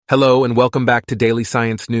Hello and welcome back to Daily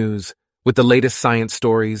Science News with the latest science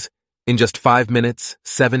stories in just 5 minutes,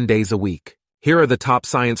 7 days a week. Here are the top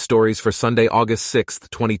science stories for Sunday, August 6th,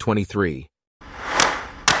 2023.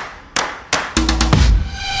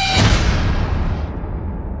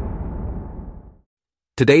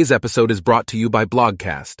 Today's episode is brought to you by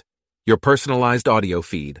Blogcast, your personalized audio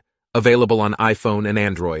feed, available on iPhone and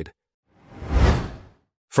Android.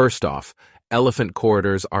 First off, elephant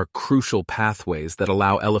corridors are crucial pathways that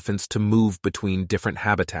allow elephants to move between different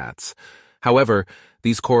habitats. However,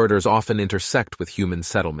 these corridors often intersect with human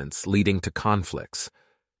settlements, leading to conflicts.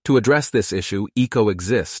 To address this issue,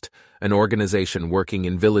 EcoExist, an organization working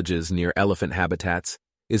in villages near elephant habitats,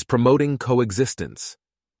 is promoting coexistence.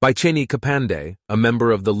 Psyche Kapande, a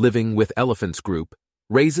member of the Living with Elephants group,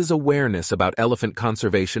 raises awareness about elephant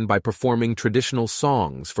conservation by performing traditional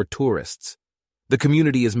songs for tourists. The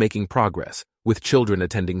community is making progress, with children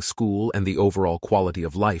attending school and the overall quality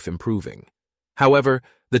of life improving. However,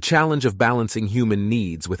 the challenge of balancing human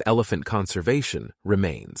needs with elephant conservation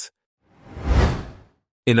remains.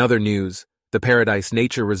 In other news, the Paradise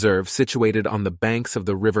Nature Reserve, situated on the banks of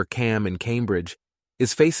the River Cam in Cambridge,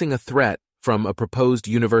 is facing a threat from a proposed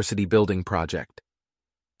university building project.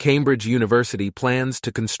 Cambridge University plans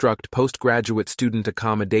to construct postgraduate student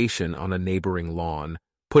accommodation on a neighboring lawn,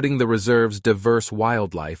 putting the reserve's diverse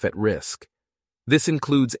wildlife at risk. This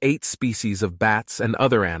includes 8 species of bats and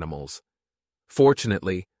other animals.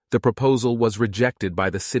 Fortunately, the proposal was rejected by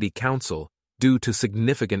the City Council due to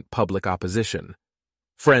significant public opposition.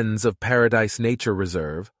 Friends of Paradise Nature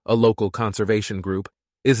Reserve, a local conservation group,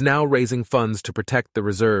 is now raising funds to protect the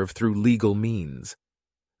reserve through legal means.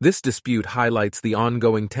 This dispute highlights the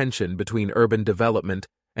ongoing tension between urban development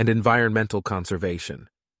and environmental conservation.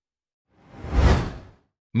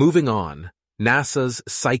 Moving on, NASA's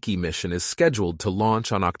Psyche mission is scheduled to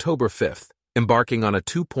launch on October 5th, embarking on a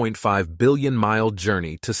 2.5 billion-mile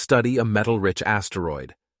journey to study a metal-rich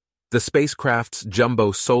asteroid. The spacecraft's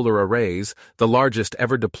jumbo solar arrays, the largest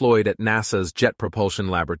ever deployed at NASA's Jet Propulsion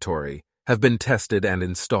Laboratory, have been tested and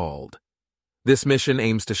installed. This mission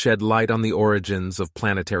aims to shed light on the origins of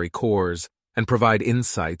planetary cores and provide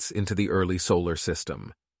insights into the early solar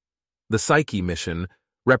system. The Psyche mission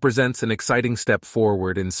represents an exciting step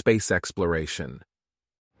forward in space exploration.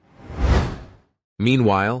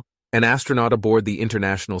 Meanwhile, an astronaut aboard the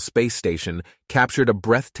International Space Station captured a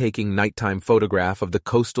breathtaking nighttime photograph of the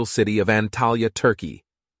coastal city of Antalya, Turkey.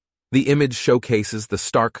 The image showcases the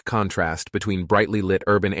stark contrast between brightly lit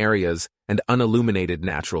urban areas and unilluminated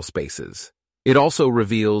natural spaces. It also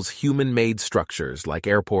reveals human-made structures like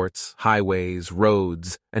airports, highways,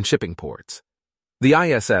 roads, and shipping ports. The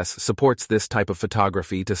ISS supports this type of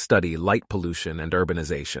photography to study light pollution and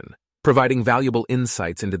urbanization, providing valuable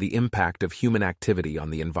insights into the impact of human activity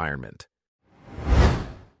on the environment.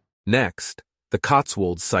 Next, the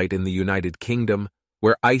Cotswolds site in the United Kingdom,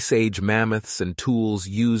 where Ice Age mammoths and tools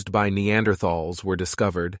used by Neanderthals were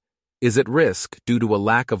discovered, is at risk due to a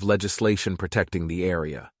lack of legislation protecting the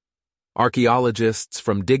area. Archaeologists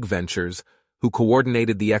from Dig Ventures, who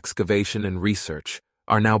coordinated the excavation and research,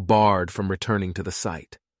 are now barred from returning to the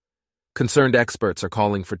site. Concerned experts are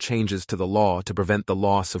calling for changes to the law to prevent the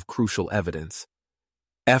loss of crucial evidence.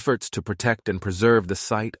 Efforts to protect and preserve the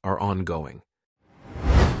site are ongoing.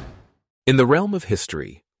 In the realm of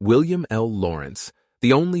history, William L. Lawrence,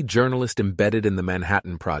 the only journalist embedded in the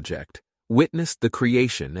Manhattan Project, witnessed the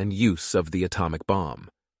creation and use of the atomic bomb.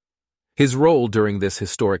 His role during this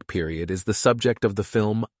historic period is the subject of the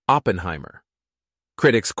film Oppenheimer.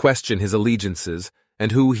 Critics question his allegiances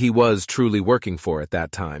and who he was truly working for at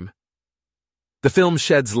that time. The film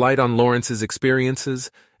sheds light on Lawrence's experiences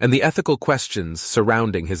and the ethical questions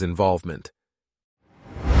surrounding his involvement.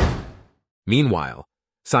 Meanwhile,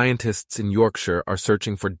 scientists in Yorkshire are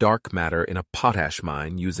searching for dark matter in a potash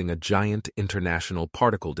mine using a giant international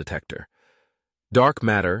particle detector. Dark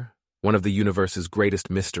matter, one of the universe's greatest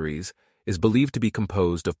mysteries, is believed to be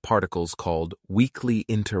composed of particles called weakly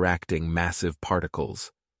interacting massive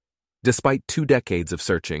particles. Despite 2 decades of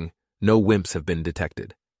searching, no WIMPs have been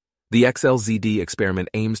detected. The XLZD experiment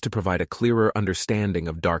aims to provide a clearer understanding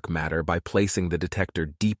of dark matter by placing the detector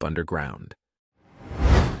deep underground.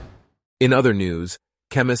 In other news,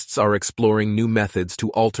 chemists are exploring new methods to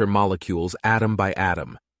alter molecules atom by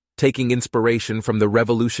atom, taking inspiration from the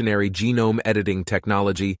revolutionary genome editing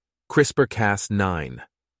technology CRISPR-Cas9.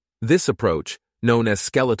 This approach, known as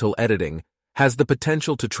skeletal editing, has the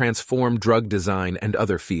potential to transform drug design and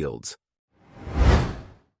other fields.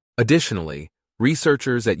 Additionally,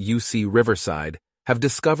 researchers at UC Riverside have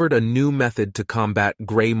discovered a new method to combat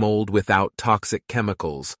gray mold without toxic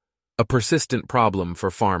chemicals, a persistent problem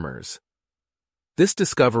for farmers. This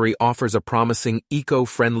discovery offers a promising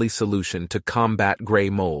eco-friendly solution to combat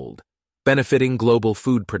gray mold, benefiting global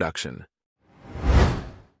food production.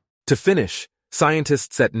 To finish,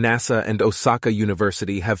 scientists at NASA and Osaka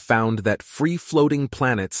University have found that free-floating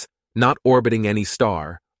planets, not orbiting any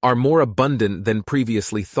star, are more abundant than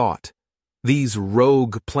previously thought. These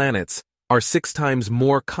rogue planets are 6 times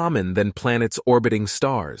more common than planets orbiting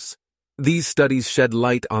stars. These studies shed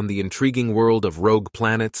light on the intriguing world of rogue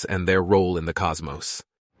planets and their role in the cosmos.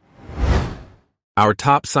 Our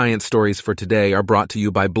top science stories for today are brought to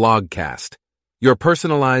you by Blogcast, your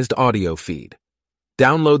personalized audio feed.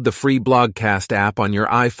 Download the free Blogcast app on your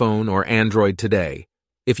iPhone or Android today.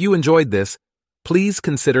 If you enjoyed this, please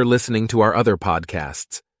consider listening to our other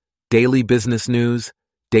podcasts: Daily Business News,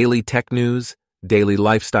 Daily Tech News, Daily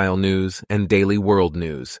Lifestyle News, and Daily World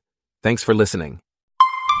News. Thanks for listening.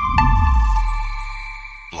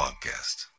 Blogcast.